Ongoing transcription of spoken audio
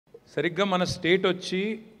సరిగ్గా మన స్టేట్ వచ్చి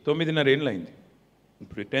 9.5 ఏళ్ళు అయింది.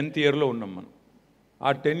 ఇప్పుడు 10th ఇయర్లో ఉన్నాం మనం. ఆ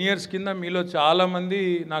 10 years కింద మీలో చాలామంది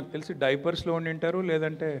నాకు తెలిసి డైపర్స్లో ఉండి ఉంటారు,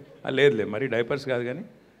 లేదంటే లేదులే మరి డైపర్స్ కాదు కానీ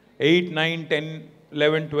 8, 9, 10,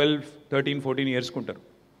 11, 12, 13, 14 yearsకి ఉంటారు.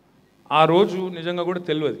 ఆ రోజు నిజంగా కూడా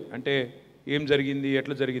తెలియదు అంటే ఏం జరిగింది,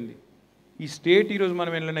 ఎట్లా జరిగింది. ఈ స్టేట్ ఈరోజు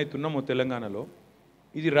మనం ఎట్లనైతున్నామో తెలంగాణలో,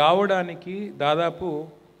 ఇది రావడానికి దాదాపు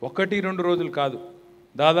 1-2 రోజులు కాదు,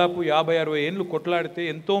 దాదాపు 50-60 ఏళ్ళు కొట్లాడితే,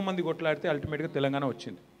 ఎంతోమంది కొట్లాడితే అల్టిమేట్గా తెలంగాణ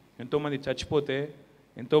వచ్చింది. ఎంతోమంది చచ్చిపోతే,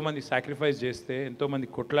 ఎంతోమంది సాక్రిఫైస్ చేస్తే, ఎంతోమంది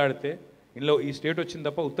కొట్లాడితే ఇందులో ఈ స్టేట్ వచ్చింది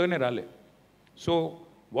తప్ప ఉత్తగానే రాలే. So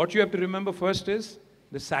what you have to remember first is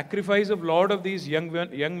the sacrifice of lot of these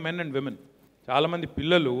young men and women. చాలామంది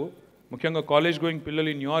పిల్లలు, ముఖ్యంగా కాలేజ్ గోయింగ్ పిల్లలు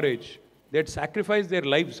in your age, they head sacrifice there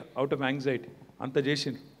lifes out of anxiety. అంత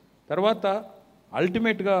చేసింది. తర్వాత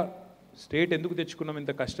అల్టిమేట్గా state ఎందుకు తెచ్చుకున్నాం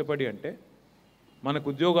ఇంత కష్టపడి అంటే, మనకు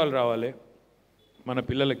ఉద్యోగాలు రావాలి, మన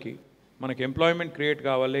పిల్లలకి మనకు ఎంప్లాయ్మెంట్ క్రియేట్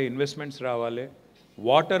కావాలి, ఇన్వెస్ట్మెంట్స్ రావాలి,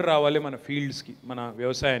 వాటర్ రావాలి మన ఫీల్డ్స్కి, మన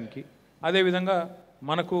వ్యవసాయానికి. అదేవిధంగా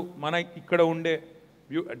మన ఇక్కడ ఉండే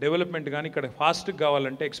డెవలప్మెంట్ కానీ ఇక్కడ ఫాస్ట్గా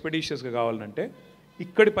కావాలంటే, ఎక్స్పెడిషియస్గా కావాలంటే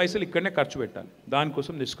ఇక్కడి పైసలు ఇక్కడనే ఖర్చు పెట్టాలి.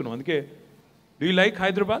 దానికోసం తీసుకున్నాం. అందుకే do you like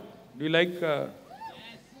Hyderabad? Do you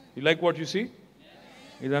like what you see?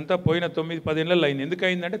 ఇదంతా పోయిన 9-10 ఏళ్ళలో అయింది. ఎందుకు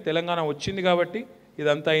అయిందంటే తెలంగాణ వచ్చింది కాబట్టి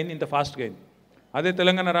ఇదంతా అయింది, ఇంత ఫాస్ట్గా అయింది. అదే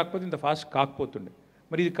తెలంగాణ రాకపోతే ఇంత ఫాస్ట్ కాకపోతుండే.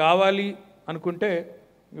 మరి ఇది కావాలి అనుకుంటే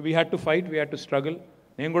we had to fight, we had to struggle.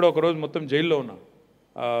 నేను కూడా ఒకరోజు మొత్తం జైల్లో ఉన్నా.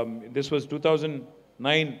 దిస్ వాజ్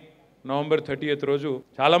 2009 November 30th రోజు.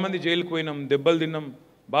 చాలామంది జైలుకు పోయినాం, దెబ్బలు తిన్నాం,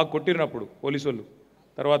 బాగా కొట్టినప్పుడు పోలీసు వాళ్ళు.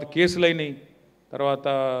 తర్వాత కేసులు అయినాయి, తర్వాత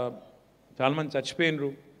చాలామంది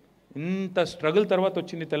చచ్చిపోయినరు. ఇంత స్ట్రగుల్ తర్వాత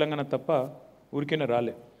వచ్చింది తెలంగాణ తప్ప ఊరికైనా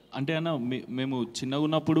రాలే. అంటే అన్న మేము చిన్నగా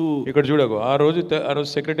ఉన్నప్పుడు ఇక్కడ చూడకు, ఆ రోజు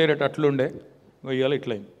సెక్రటేరియట్ అట్లుండే, ఇవాళ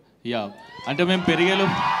ఇట్లయింది. యా, అంటే మేము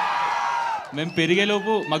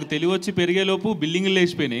పెరిగేలోపు మాకు తెలివి వచ్చి పెరిగేలోపు బిల్డింగ్లు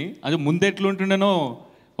లేచిపోయినాయి. అది ముందు ఎట్లుంటుండేనో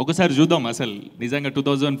ఒకసారి చూద్దాం. అసలు నిజంగా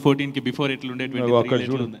 2014కి బిఫోర్ ఎట్లుండే. అక్కడ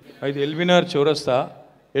చూడు, అయితే ఎల్బీనగర్ చౌరస్తా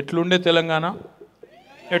ఎట్లుండే తెలంగాణ,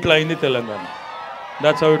 ఎట్లా అయింది Telangana.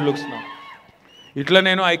 That's how it looks now. ఇట్లా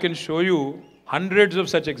నేను I can show you hundreds of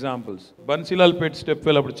such examples. Bansilalpet step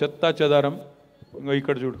well అప్పుడు చెత్తా చెదారం. ఇంకో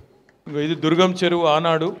ఇక్కడ చూడు, ఇంకో ఇది దుర్గం చెరువు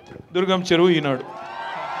ఆనాడు, దుర్గం చెరువు ఈనాడు.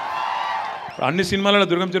 అన్ని సినిమాలలో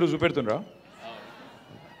దుర్గం చెరువు చూపెడుతుండ్రా?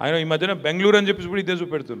 ఆయన ఈ మధ్యన బెంగళూరు అని చెప్పేసి కూడా ఇదే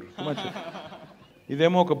చూపెడుతుండ్రు.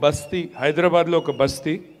 ఇదేమో ఒక బస్తీ, హైదరాబాద్లో ఒక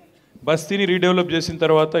బస్తీని రీడెవలప్ చేసిన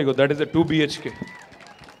తర్వాత ఇగో దట్ ఈస్ ద 2 BHK.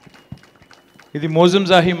 ఇది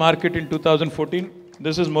Moazzam Jahi market in 2014.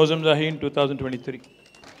 This is Moazzam Jahi in 2023.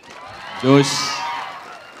 జోష్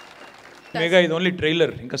మేఘా, ఇది ఓన్లీ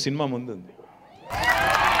ట్రైలర్, ఇంకా సినిమా ముందుంది.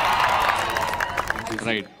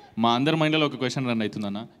 రైట్. మా అందరి మైండ్లో ఒక క్వశ్చన్ రన్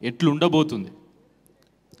అవుతుందన్న, ఎట్లుండబోతుంది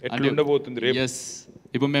రేపు? ఎస్,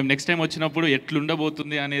 ఇప్పుడు మేము నెక్స్ట్ టైం వచ్చినప్పుడు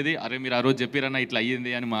ఎట్లుండబోతుంది అనేది, అరే మీరు ఆ రోజు చెప్పారన్న ఇట్లా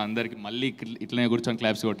అయ్యింది అని మా అందరికి మళ్ళీ ఇట్లనే కూర్చొని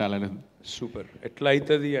క్లాప్స్ కొట్టాలని. సూపర్. ఎట్లా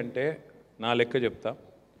అవుతుంది అంటే నా లెక్క చెప్తా.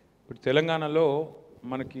 ఇప్పుడు తెలంగాణలో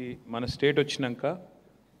మన స్టేట్ వచ్చినాక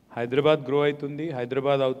హైదరాబాద్ గ్రో అవుతుంది,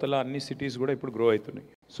 హైదరాబాద్ అవతల అన్ని సిటీస్ కూడా ఇప్పుడు గ్రో అవుతున్నాయి.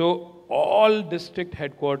 So all district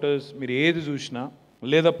head quarters మీరు ఏది చూసినా,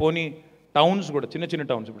 లేదా పోనీ టౌన్స్ కూడా, చిన్న చిన్న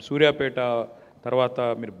టౌన్స్, ఇప్పుడు సూర్యాపేట, తర్వాత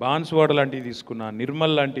మీరు బాన్స్వాడ లాంటివి తీసుకున్నా,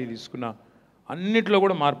 నిర్మల్ లాంటివి తీసుకున్నా, అన్నిట్లో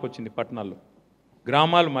కూడా మార్పు వచ్చింది. పట్టణాల్లో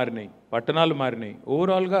గ్రామాలు మారినాయి, పట్టణాలు మారినాయి.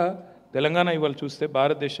 ఓవరాల్గా తెలంగాణ ఇవాళ చూస్తే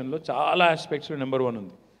భారతదేశంలో చాలా ఆస్పెక్ట్స్లో నెంబర్ 1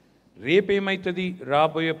 ఉంది. రేపు ఏమవుతుంది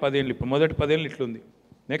రాబోయే 10 ఏళ్ళు, ఇప్పుడు మొదటి 10 ఏళ్ళు ఇట్లుంది,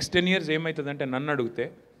 నెక్స్ట్ 10 years ఏమవుతుంది అంటే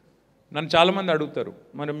నన్ను చాలామంది అడుగుతారు,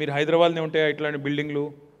 మరి మీరు హైదరాబాద్నే ఉంటే ఇట్లాంటి బిల్డింగ్లు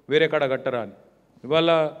వేరే కాడ కట్టరా అని. ఇవాళ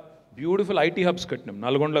బ్యూటిఫుల్ ఐటీ హబ్స్ కట్టినాం,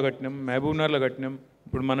 నల్గొండలో కట్టినాం, మహబూబ్నగర్లో కట్టినాం,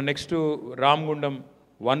 ఇప్పుడు మన నెక్స్ట్ రామగుండం,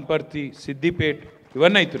 వన్పర్తి, సిద్దిపేట్,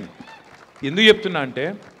 ఇవన్నీ అవుతున్నాయి. ఎందుకు చెప్తున్నా అంటే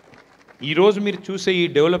ఈరోజు మీరు చూసే ఈ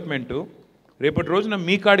డెవలప్మెంటు రేపటి రోజున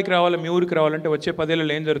మీ కాడికి రావాలి, మీ ఊరికి రావాలంటే వచ్చే 10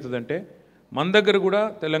 ఏళ్ళలో ఏం జరుగుతుందంటే, మన దగ్గర కూడా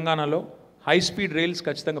తెలంగాణలో హై స్పీడ్ రైల్స్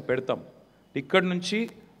ఖచ్చితంగా పెడతాం. ఇక్కడ నుంచి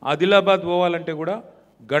ఆదిలాబాద్ పోవాలంటే కూడా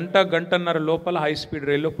గంటన్నర లోపల హై స్పీడ్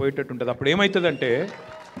రైల్లో పోయేటట్టు ఉంటుంది. అప్పుడు ఏమవుతుందంటే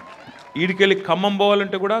ఈడికెళ్ళి ఖమ్మం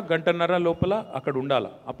పోవాలంటే కూడా గంటన్నర లోపల అక్కడ ఉండాలి.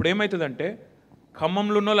 అప్పుడు ఏమవుతుందంటే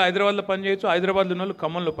ఖమ్మంలో ఉన్న వాళ్ళు హైదరాబాద్లో పనిచేయచ్చు, హైదరాబాద్లో ఉన్న వాళ్ళు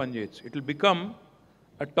ఖమ్మంలో పనిచేయచ్చు. It will become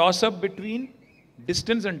a టాస్అప్ between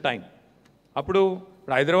distance and time. అప్పుడు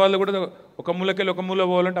హైదరాబాద్లో కూడా ఒక మూలకెళ్ళి ఒక మూల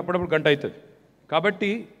పోవాలంటే అప్పుడప్పుడు గంట అవుతుంది.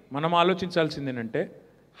 కాబట్టి మనం ఆలోచించాల్సింది ఏంటంటే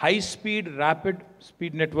high speed rapid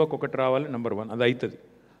speed network ఒకటి రావాలి, నెంబర్ 1, అది అవుతుంది.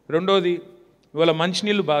 రెండోది, ఇవాళ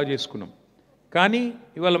మంచినీళ్ళు బాగా చేసుకున్నాం, కానీ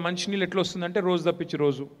ఇవాళ మంచినీళ్ళు ఎట్లా వస్తుందంటే రోజు తప్పించి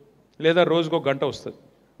రోజు, లేదా రోజుకో గంట వస్తుంది.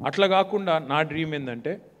 అట్లా కాకుండా నా డ్రీమ్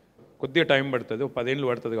ఏంటంటే కొద్దిగా టైం పడుతుంది, 10 ఏళ్ళు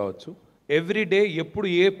పడుతుంది కావచ్చు, ఎవ్రీ డే ఎప్పుడు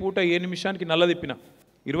ఏ పూట ఏ నిమిషానికి నల్ల తిప్పినా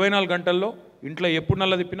 24 గంటల్లో ఇంట్లో ఎప్పుడు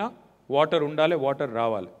నల్ల తిప్పినా వాటర్ ఉండాలి, వాటర్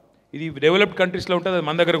రావాలి. ఇది డెవలప్డ్ కంట్రీస్లో ఉంటుంది, అది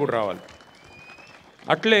మన దగ్గర కూడా రావాలి.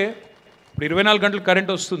 అట్లే ఇప్పుడు 24 గంటలు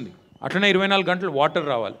కరెంట్ వస్తుంది, అట్లనే 24 గంటలు వాటర్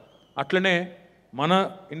రావాలి. అట్లనే మన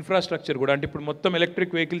ఇన్ఫ్రాస్ట్రక్చర్ కూడా, అంటే ఇప్పుడు మొత్తం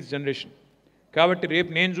ఎలక్ట్రిక్ వెహికల్స్ జనరేషన్. కాబట్టి రేపు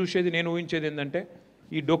నేను ఊహించేది ఏంటంటే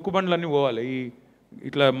ఈ డొక్కు బండ్లన్నీ పోవాలి, ఈ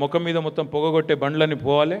ఇట్లా ముఖం మీద మొత్తం పొగగొట్టే బండ్లన్నీ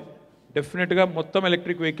పోవాలి. డెఫినెట్గా మొత్తం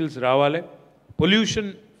ఎలక్ట్రిక్ వెహికల్స్ రావాలి, పొల్యూషన్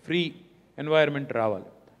ఫ్రీ ఎన్వైర్న్మెంట్ రావాలి.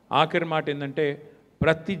 ఆఖరి మాట ఏంటంటే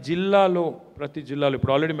ప్రతి జిల్లాలో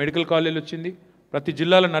ఇప్పుడు ఆల్రెడీ మెడికల్ కాలేజ్ వచ్చింది, ప్రతి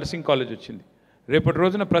జిల్లాలో నర్సింగ్ కాలేజ్ వచ్చింది. రేపటి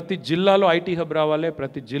రోజున ప్రతి జిల్లాలో ఐటీ హబ్ రావాలి,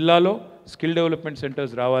 ప్రతి జిల్లాలో స్కిల్ డెవలప్మెంట్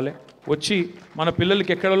సెంటర్స్ రావాలి. వచ్చి మన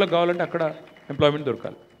పిల్లలకి ఎక్కడో కావాలంటే అక్కడ ఎంప్లాయ్మెంట్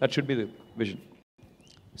దొరకాలి. That should be the vision.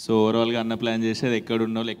 So ఓవరాల్గా అన్న ప్లాన్ చేసేది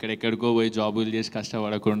ఎక్కడున్న వాళ్ళు ఎక్కడెక్కడికో పోయి జాబులు చేసి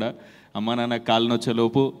కష్టపడకుండా అమ్మ నాన్న కాళ్ళు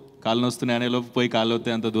నొచ్చేలోపు కాళ్ళు నొస్తున్నాయి అనేలోపు పోయి కాళ్ళు వస్తే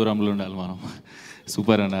అంత దూరంలో ఉండాలి మనం.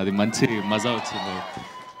 సూపర్ అన్న, అది మంచి మజా వచ్చింది.